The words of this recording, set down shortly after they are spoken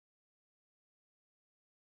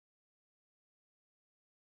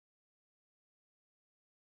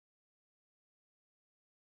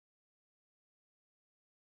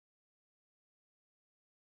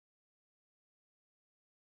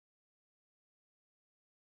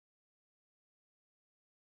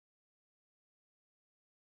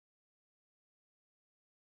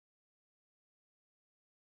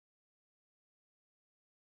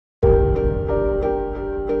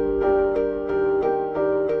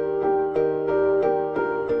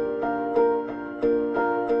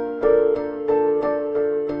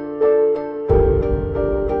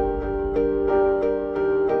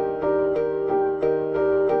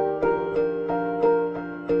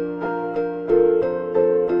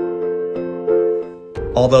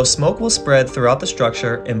Although smoke will spread throughout the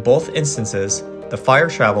structure in both instances, the fire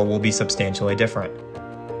travel will be substantially different.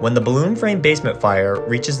 When the balloon frame basement fire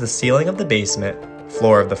reaches the ceiling of the basement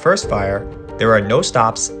floor of the first fire, there are no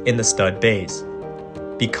stops in the stud bays.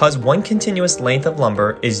 Because one continuous length of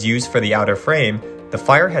lumber is used for the outer frame, the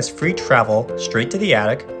fire has free travel straight to the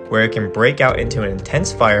attic, where it can break out into an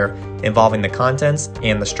intense fire involving the contents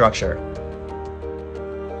and the structure.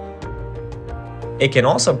 It can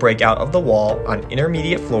also break out of the wall on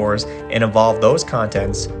intermediate floors and involve those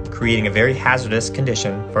contents, creating a very hazardous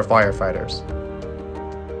condition for firefighters.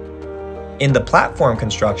 In the platform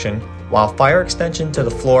construction, while fire extension to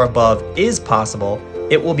the floor above is possible,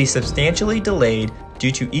 it will be substantially delayed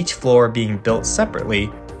due to each floor being built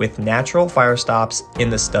separately with natural fire stops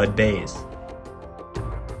in the stud bays.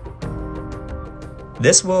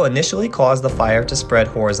 This will initially cause the fire to spread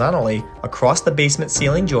horizontally across the basement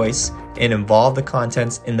ceiling joists and involve the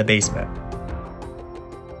contents in the basement.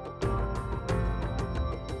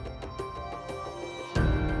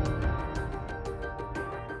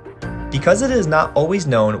 Because it is not always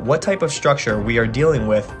known what type of structure we are dealing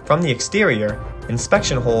with from the exterior,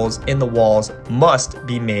 inspection holes in the walls must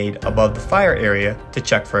be made above the fire area to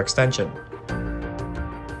check for extension.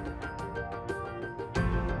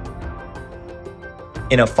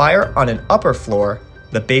 In a fire on an upper floor,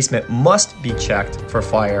 the basement must be checked for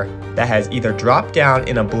fire that has either dropped down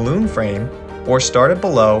in a balloon frame or started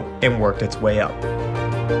below and worked its way up.